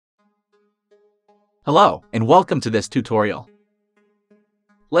Hello, and welcome to this tutorial.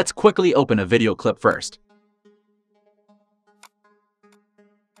 Let's quickly open a video clip first.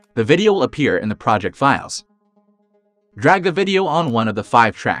 The video will appear in the project files. Drag the video on one of the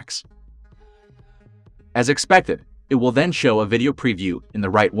 5 tracks. As expected, it will then show a video preview in the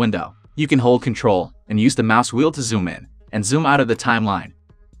right window. You can hold Ctrl and use the mouse wheel to zoom in and zoom out of the timeline.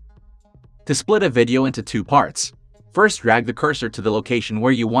 To split a video into 2 parts, first drag the cursor to the location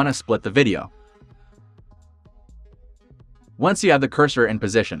where you want to split the video. Once you have the cursor in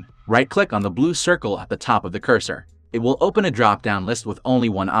position, right-click on the blue circle at the top of the cursor. It will open a drop-down list with only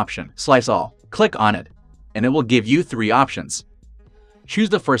one option, Slice All. Click on it, and it will give you 3 options. Choose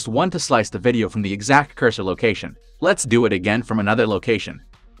the first one to slice the video from the exact cursor location. Let's do it again from another location.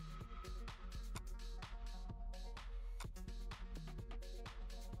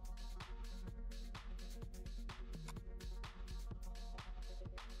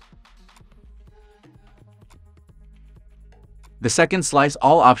 The second Slice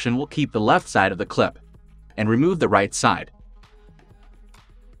All option will keep the left side of the clip and remove the right side.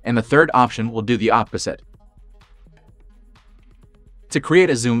 And the third option will do the opposite. To create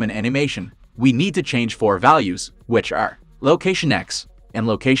a zoom in animation, we need to change 4 values, which are location X and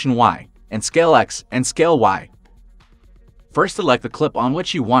location Y, and scale X and scale Y. First, select the clip on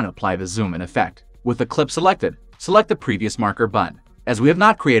which you want to apply the zoom in effect. With the clip selected, select the previous marker button. As we have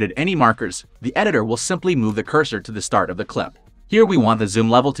not created any markers, the editor will simply move the cursor to the start of the clip. Here we want the zoom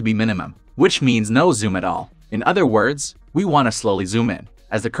level to be minimum, which means no zoom at all. In other words, we want to slowly zoom in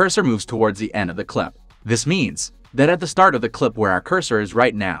as the cursor moves towards the end of the clip. This means that at the start of the clip where our cursor is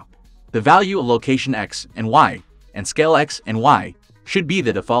right now, the value of location X and Y and scale X and Y should be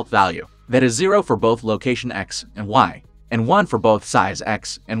the default value. That is 0 for both location X and Y, and 1 for both size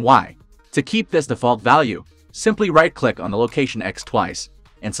X and Y. To keep this default value, simply right-click on the location X twice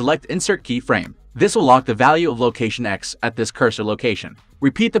and select Insert Keyframe. This will lock the value of location X at this cursor location.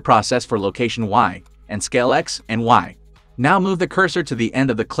 Repeat the process for location Y and scale X and Y. Now move the cursor to the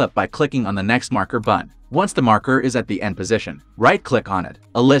end of the clip by clicking on the next marker button. Once the marker is at the end position, right-click on it.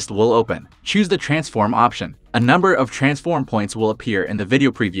 A list will open. Choose the Transform option. A number of transform points will appear in the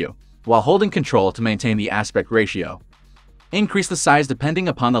video preview, while holding Ctrl to maintain the aspect ratio. Increase the size depending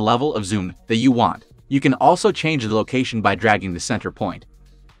upon the level of zoom that you want. You can also change the location by dragging the center point.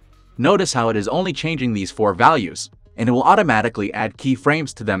 Notice how it is only changing these 4 values, and it will automatically add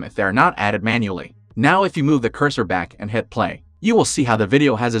keyframes to them if they are not added manually. Now if you move the cursor back and hit play, you will see how the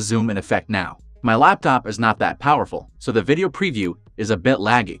video has a zoom in effect now. My laptop is not that powerful, so the video preview is a bit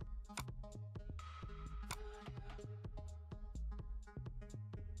laggy.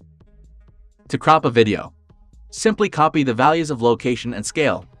 To crop a video, simply copy the values of location and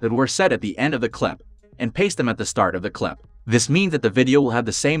scale that were set at the end of the clip and paste them at the start of the clip. This means that the video will have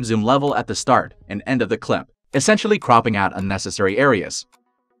the same zoom level at the start and end of the clip, essentially cropping out unnecessary areas.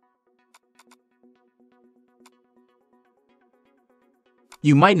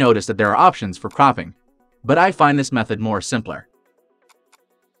 You might notice that there are options for cropping, but I find this method more simpler.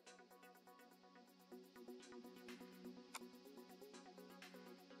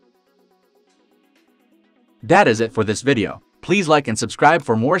 That is it for this video. Please like and subscribe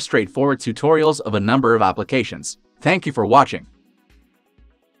for more straightforward tutorials of a number of applications. Thank you for watching.